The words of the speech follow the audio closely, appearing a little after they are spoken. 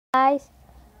Guys,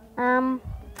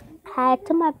 hi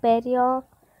to my video.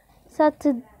 So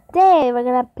today we're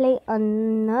gonna play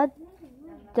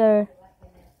another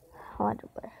what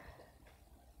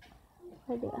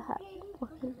do I have?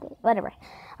 Whatever.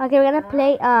 Okay, we're gonna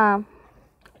play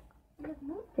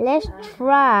let's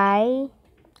try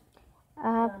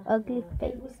ugly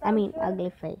face.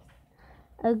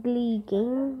 Ugly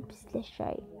games.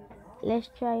 Let's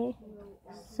try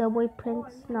Subway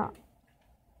Prince. No.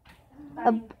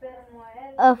 A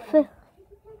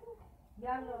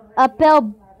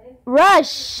Apple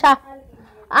Rush.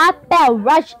 Apple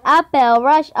Rush.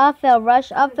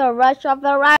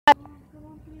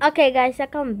 Okay, guys, I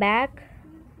come back.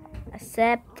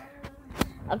 Accept.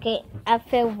 Okay,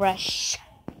 Apple Rush.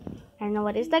 I don't know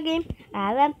what is the game. I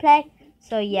haven't played.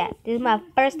 So yeah, this is my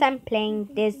first time playing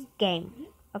this game.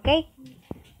 Okay?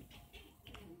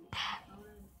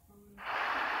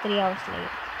 3 hours later.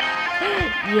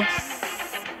 Yes.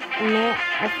 Male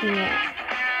or female?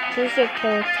 Choose your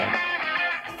character.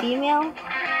 Female?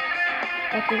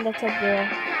 I think that's a girl.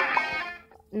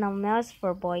 No, male is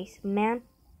for boys. Man,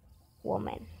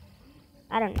 woman.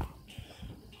 I don't know.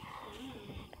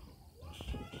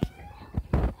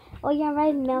 Oh yeah,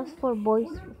 right. Male's for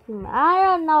boys. Female. I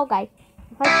don't know, guys.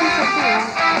 If I choose something wrong.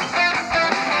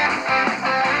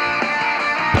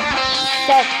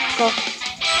 Set. Go.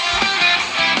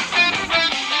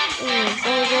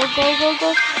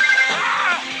 Go.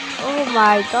 Oh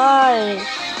my gosh.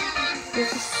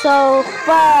 This is so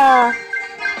fun.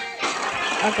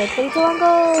 Okay, 3, 2, 1,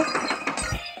 go.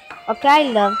 Okay, I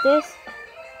love this.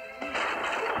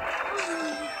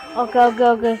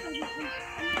 Okay.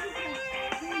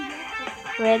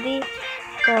 Ready?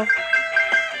 Go.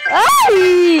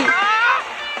 Ay!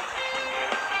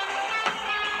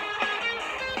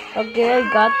 Okay, I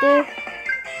got this.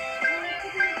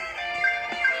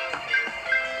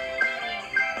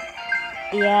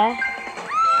 Yeah.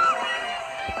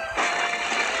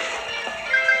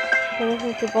 I just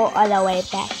need to go all the way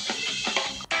back.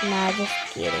 Nah, just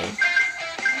kidding.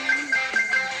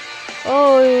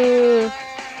 Oh.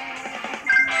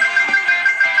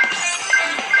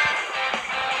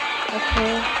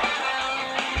 Okay.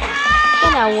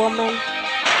 Can a woman?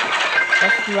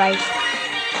 That's right.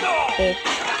 Bitch.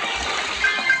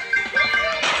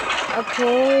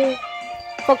 Okay.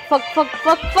 Fuck.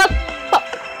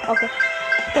 Okay.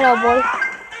 Get out, boy.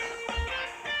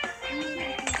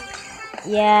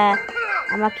 Yeah.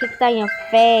 I'm gonna kick that in your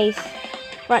face.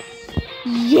 Run.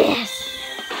 Yes.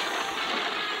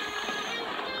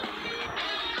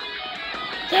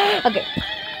 Okay.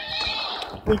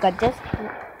 We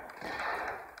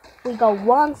got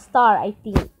 1 star, I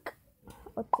think.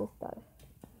 What's this star?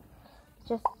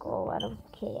 Just go. I don't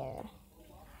care.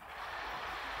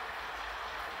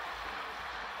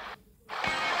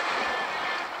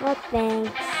 No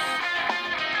thanks.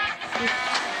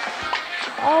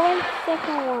 Oh, and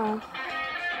second one.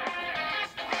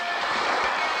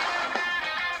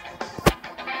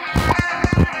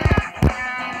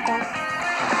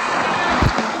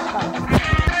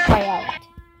 Try out.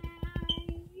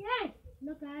 Yes.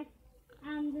 Look guys,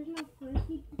 there's my first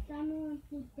channel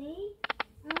today.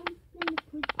 I'm gonna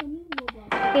put the new robot.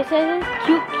 Okay, so this is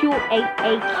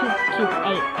QQAA.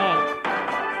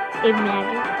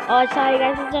 Imagine. Oh, sorry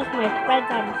guys, it's just my friends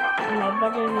and my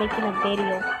brother is making a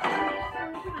video.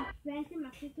 My friends and my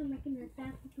sister making a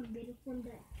attack for some video from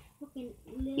the fucking.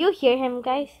 You hear him,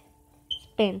 guys?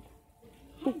 Spin.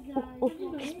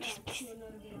 Please.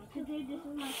 Today this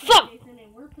is my Fuck! station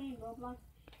and we're playing Roblox.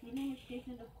 My name is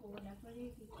Jason the Cool. That's what it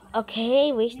is.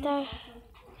 Okay, we start.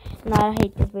 No, I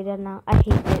hate this video now. I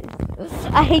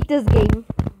hate this game.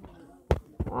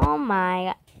 Oh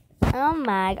my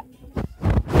god.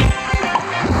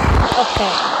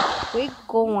 Okay, we're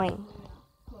going.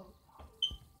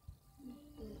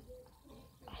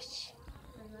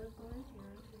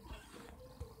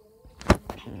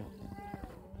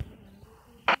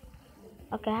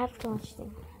 Okay, I have to watch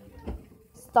them.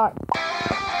 Start.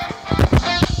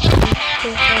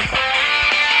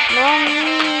 No,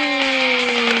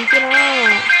 get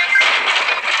out.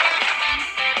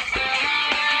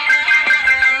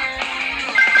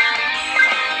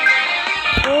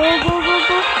 Go.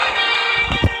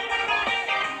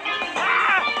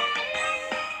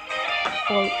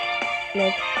 Oh,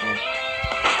 let's go.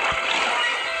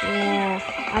 Yeah,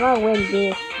 I'm gonna win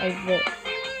this like this.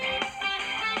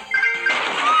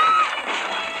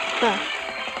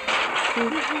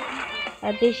 I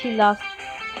think she lost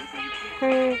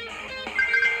her.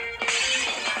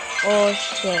 Oh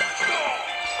shit.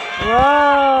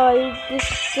 Whoa, this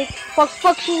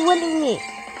fuck, she's winning me.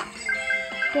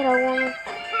 Get out, woman.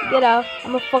 Get out.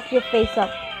 I'm gonna fuck your face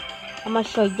up. I'm gonna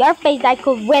show your face I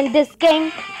could win this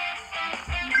game.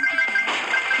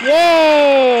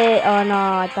 Yay! Oh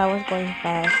no, that was going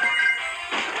fast.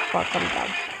 Fuck, I'm down.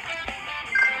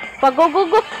 But go.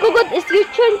 It's your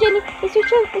turn, Jenny. It's your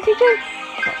turn.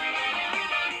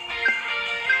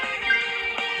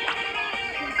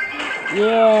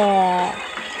 Yeah.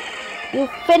 You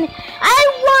finished. I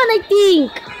won, I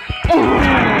think.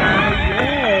 Yeah.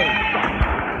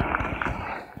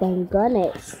 Thank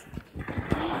goodness.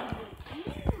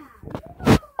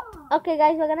 Okay,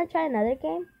 guys, we're gonna try another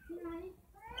game.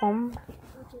 Home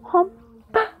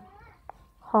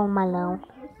Alone.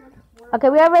 Okay,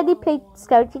 we already played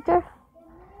Scary Teacher.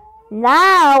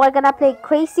 Now we're gonna play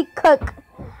Crazy Cook.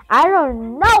 I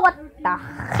don't know what the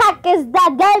heck is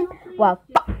that game. Well,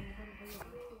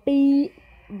 beep.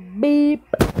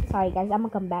 Sorry, guys, I'm gonna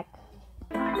come back.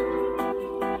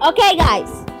 Okay, guys,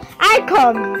 I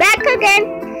come back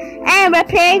again, and we're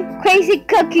playing Crazy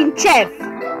Cooking Chef.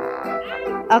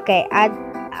 Okay, I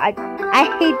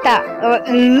hate that. I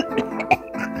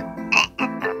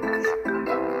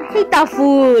hate that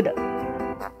food.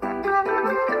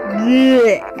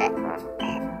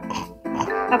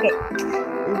 Okay,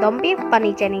 don't be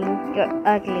funny, Jenny. You're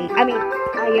ugly. I mean,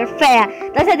 you're fair.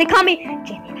 That's why they call me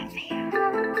Jenny the Fair.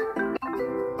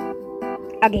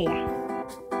 Okay, yeah.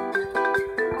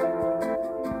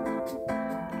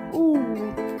 Ooh,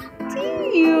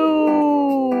 you.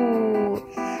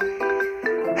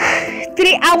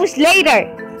 3 hours later.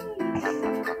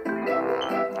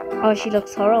 Oh, she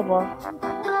looks horrible.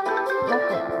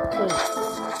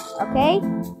 Okay?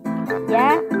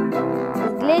 Yeah?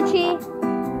 It's glitchy.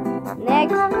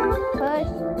 Next. Push.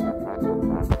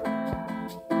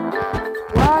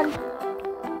 1.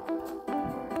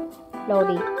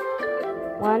 Loading.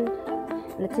 1.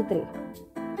 And 2, 3.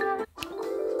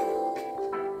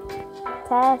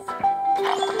 Test.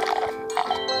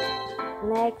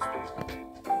 Next.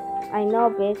 I know,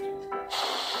 bitch.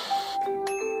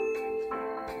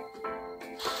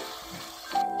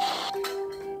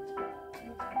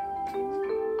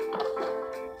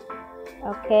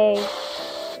 Okay.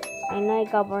 I know I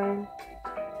got burned.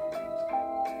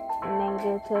 And then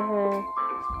give it to her.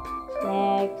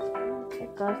 Next.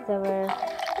 It goes to her.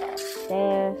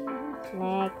 There.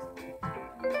 Next.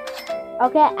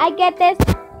 Okay, I get this.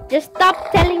 Just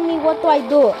stop telling me what do I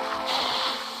do.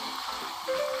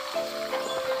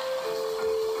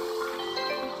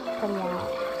 Come on.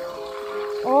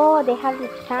 Oh, they have the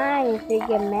time if they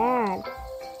get mad.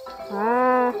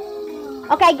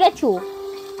 Okay, I get you.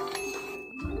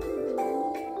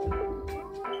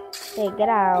 Okay, get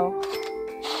out.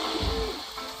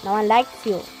 No one likes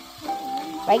you.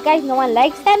 Right, guys? No one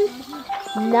likes them?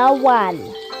 No one.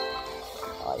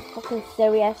 Oh, you fucking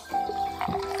serious?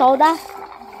 Soda?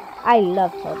 I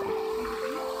love soda.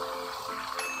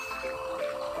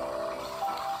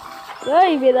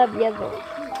 Ay, me da miedo.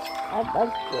 I'm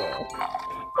scared.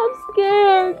 I'm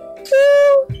scared.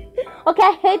 Okay,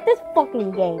 I hate this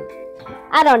fucking game.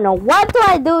 I don't know. What do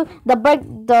I do? The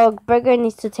burger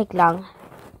needs to take long.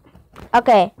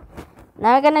 Okay.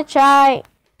 Now we're gonna try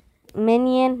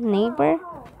Minion Neighbor.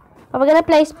 But we're gonna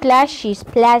play Splashy.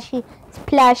 Splash.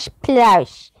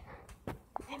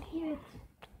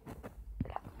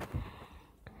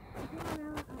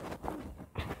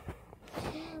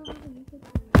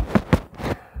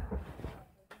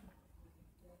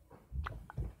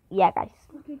 Yeah, guys.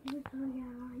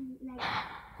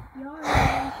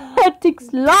 It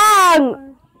takes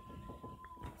long.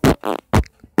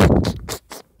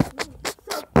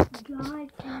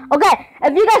 Okay,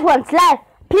 if you guys want slide,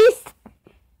 please.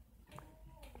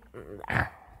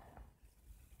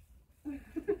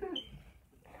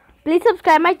 Please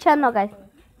subscribe my channel, guys.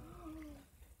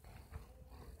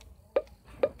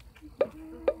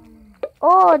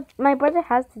 Oh, my brother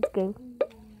has this game.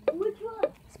 Which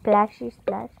one? Splashy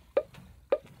Splash.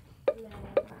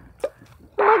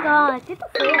 Oh my god, get the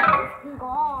fuck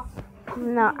off.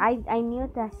 No, I knew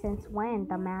that since when,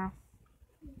 the math.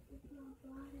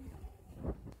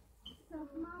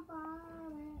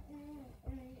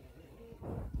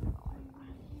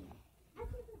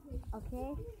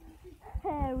 Okay.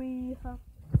 Hurry up.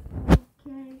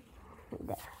 Okay.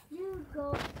 There. You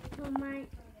go to my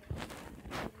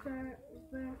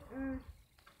server.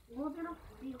 We're gonna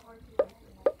be hard.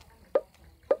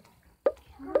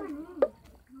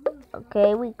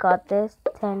 Okay, we got this.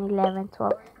 10, 11,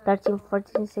 12, 13,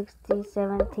 14, 16,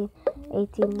 17,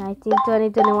 18, 19, 20,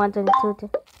 21, 22.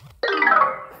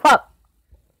 Fuck.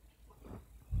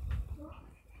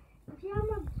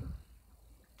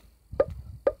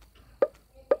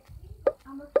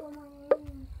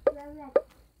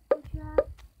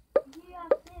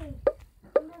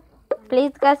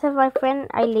 Please guys, if my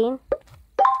friend Eileen,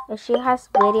 if she has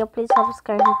video, please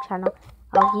subscribe her channel.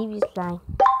 I'll give you slime.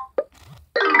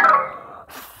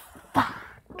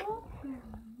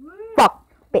 Fuck,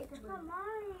 bitch.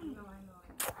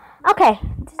 Okay,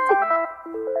 this is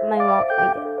my mom.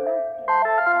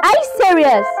 Are you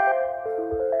serious?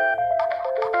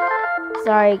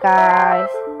 Sorry guys.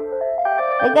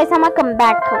 Hey guys, I'm gonna come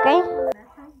back, okay?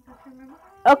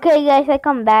 Okay guys, I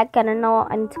come back. I don't know,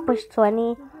 I need to push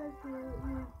 20.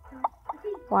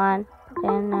 1,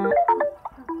 then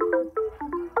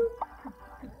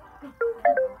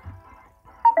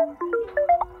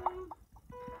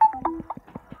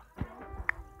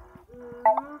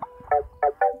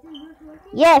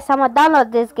yes, I'm gonna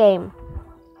download this game.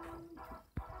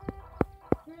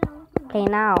 Okay,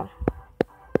 now.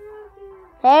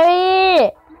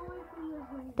 Harry!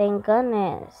 Thank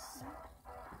goodness.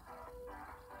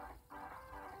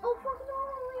 Oh, fuck no!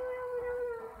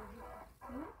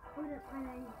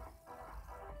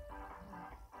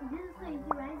 This is so easy,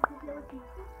 right? This little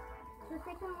piece. The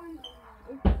second one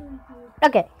is so easy.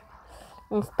 Okay.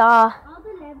 Install. All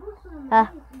the levels from the is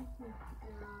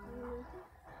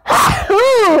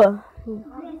easy.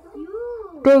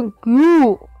 Thank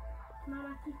you.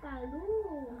 Mama Kikalu.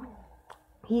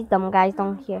 He's dumb, guys.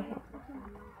 Don't hear him.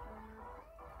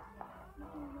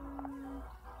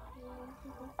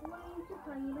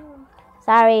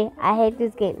 Sorry, I hate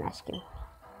this game. Nashkin.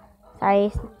 Sorry,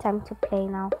 it's time to play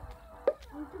now.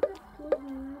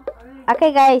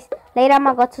 Okay, guys. Later, I'm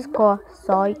gonna go to school.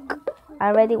 So I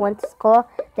already went to school.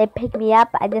 They picked me up.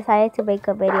 I decided to make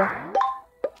a video.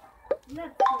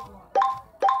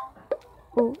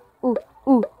 Ooh, ooh,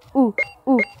 ooh, ooh,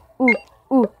 ooh, ooh,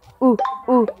 ooh, ooh,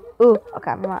 ooh, ooh.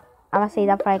 Okay, I'm gonna say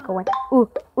that before I go in. Ooh,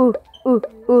 ooh, ooh,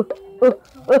 ooh, ooh,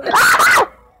 ooh. Ah!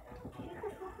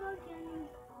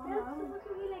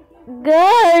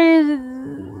 Guys,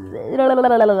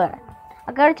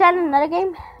 I gotta try another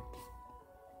game.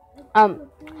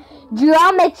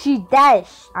 Geometry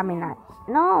Dash. I mean, not.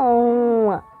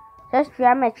 No, just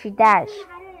Geometry Dash.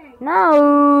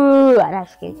 No,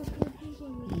 that's good.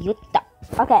 Yuta.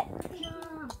 Okay.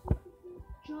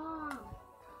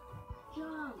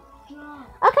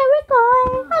 Okay, we're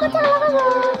going.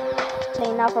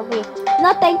 Play now for free.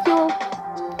 No, thank you.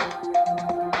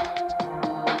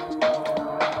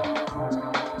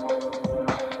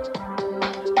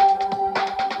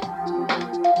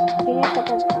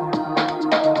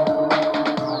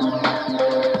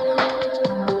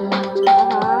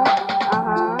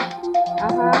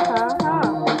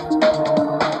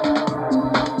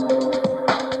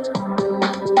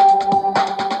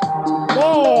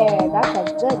 There, that's a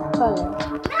good color.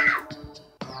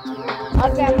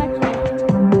 Okay, I'm gonna try.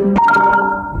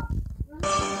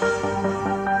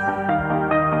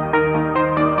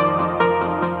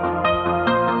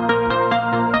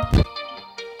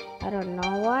 I don't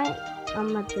know why I'm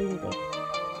not doing this.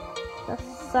 That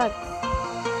sucks.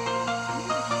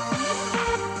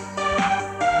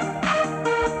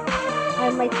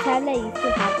 On my tablet, I used to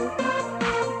have this.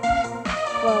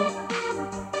 Well,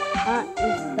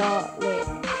 install it.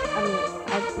 I mean,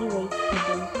 I've erased the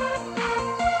game.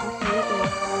 Okay, I'm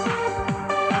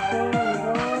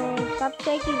going. Stop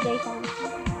shaking, Jason.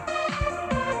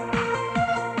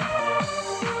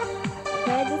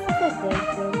 Okay, this is a good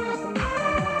game.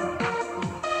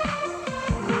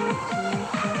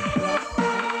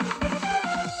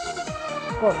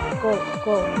 Go, go,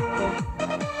 go, go.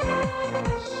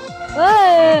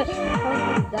 Hey! How did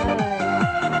you die?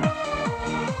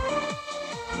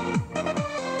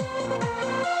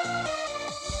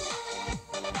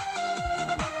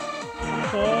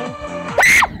 Okay.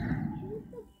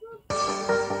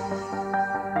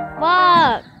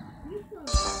 Fuck!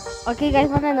 Okay, guys,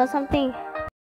 wanna know something?